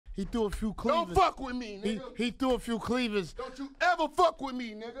He threw a few cleavers. Don't fuck with me, nigga. He threw a few cleavers. Don't you ever fuck with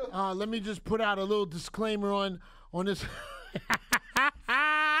me, nigga. Let me just put out a little disclaimer on this.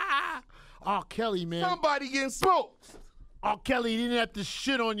 R. Kelly, man. Somebody getting smoked. R. Kelly didn't have to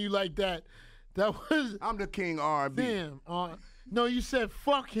shit on you like that. That was. I'm the king R&B. Damn. No, you said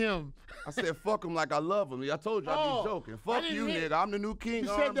fuck him. I said fuck him like I love him. I told you I'd be joking. Fuck you, nigga. I'm the new king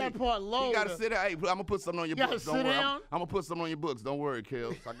You R&B. said that part low. You gotta sit down. Hey, I'm gonna put something on your books. Don't sit worry. down? I'm gonna put something on your books. Don't worry,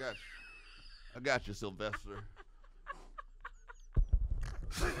 Kels. I got you. I got you, Sylvester.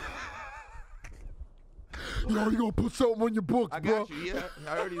 Yo, you gonna put something on your books, I bro? got you. Yeah,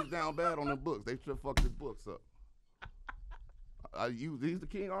 I heard he was down bad on the books. They should fuck his books up. He's the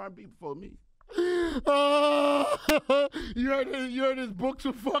king R&B before me. You heard his books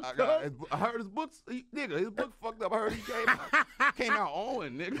were fucked up? I heard his books, nigga. His book fucked up. I heard he came out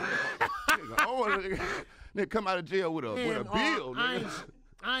owing, nigga. Nigga come out of jail with a bill, nigga.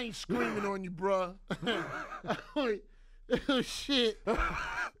 I ain't screaming on you, bruh. Shit.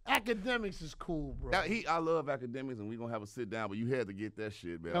 Academics is cool, bro. I love academics, and we gonna have a sit down. But you had to get that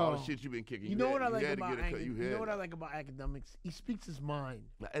shit, man. All the shit you been kicking. You know what I like about academics? He speaks his mind.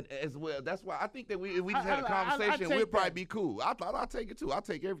 As well. That's why I think that if we just had a conversation, we'd probably be cool. I thought I'd take it too. I'll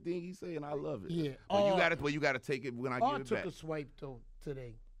take everything he say, and I love it. Yeah. But you gotta take it when I give it took back. a swipe though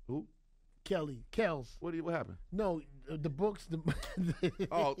today. Who? Kels. What happened? No, the books.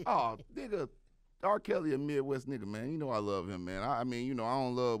 Nigga. R. Kelly a Midwest nigga, man. You know I love him, man. I mean, you know, I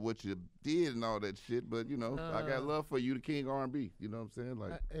don't love what you did and all that shit, but, you know, I got love for you, the king R&B. You know what I'm saying?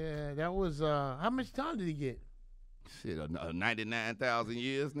 Like, that was, how much time did he get? Shit, 99,000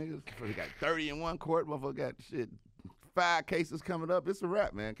 years, nigga. He got 30 in one court. Motherfucker got, 5 cases coming up. It's a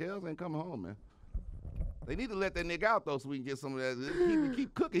wrap, man. Kels ain't coming home, man. They need to let that nigga out, though, so we can get some of that.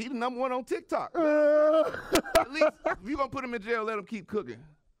 Keep cooking. He the #1 on TikTok. At least, if you going to put him in jail, let him keep cooking.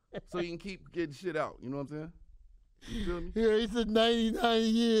 So you can keep getting shit out. You know what I'm saying? You feel me? Yeah, he said 99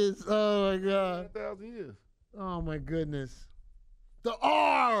 years. Oh, my God. 1,000 years. Oh, my goodness. The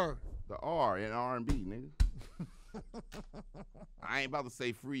R. The R in R&B, nigga. I ain't about to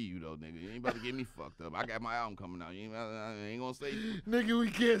say free you, though, nigga. You ain't about to get me fucked up. I got my album coming out. I ain't going to say. Nigga,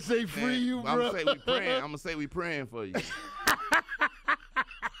 we can't say free you, bro. I'm going to say we praying for you.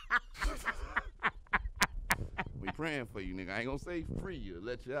 We praying for you, nigga. I ain't gonna say free you,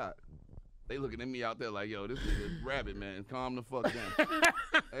 let you out. They looking at me out there like, yo, this nigga rabbit, man. Calm the fuck down.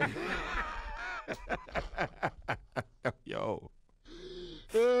 Yo.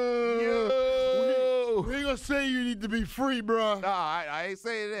 We ain't gonna say you need to be free, bro. Nah, I ain't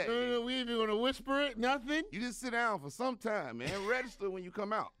saying that. We ain't even gonna whisper it, nothing. You just sit down for some time, man. Register when you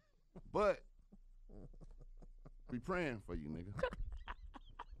come out. But we praying for you, nigga.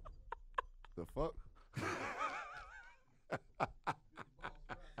 The fuck?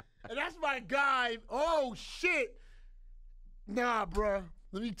 And that's my guy. Oh shit. Nah, bruh.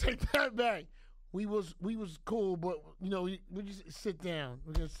 Let me take that back. We was cool, but you know, we just sit down.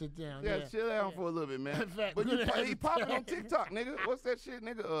 We're gonna sit down. Yeah, chill down for a little bit, man. In fact, but he popping on TikTok, nigga. What's that shit,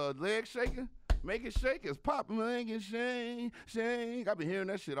 nigga? Leg shaking? Make it shake. It's popping, make it shake. I've been hearing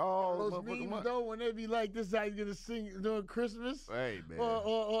that shit all those memes, though, when they be like, this is how you gonna sing during Christmas. Hey, man.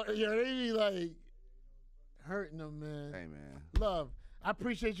 Or they be like hurting them, man. Hey, man. Love. I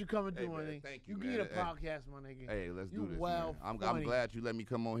appreciate you coming through, my nigga. Thank you, man. Man. You get a podcast, my nigga. Hey, let's do this, man. I'm glad you let me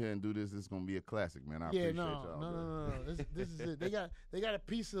come on here and do this. It's gonna be a classic, man. I appreciate y'all. No. This is it. They got a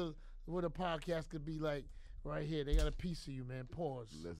piece of what a podcast could be like right here. They got a piece of you, man. Pause.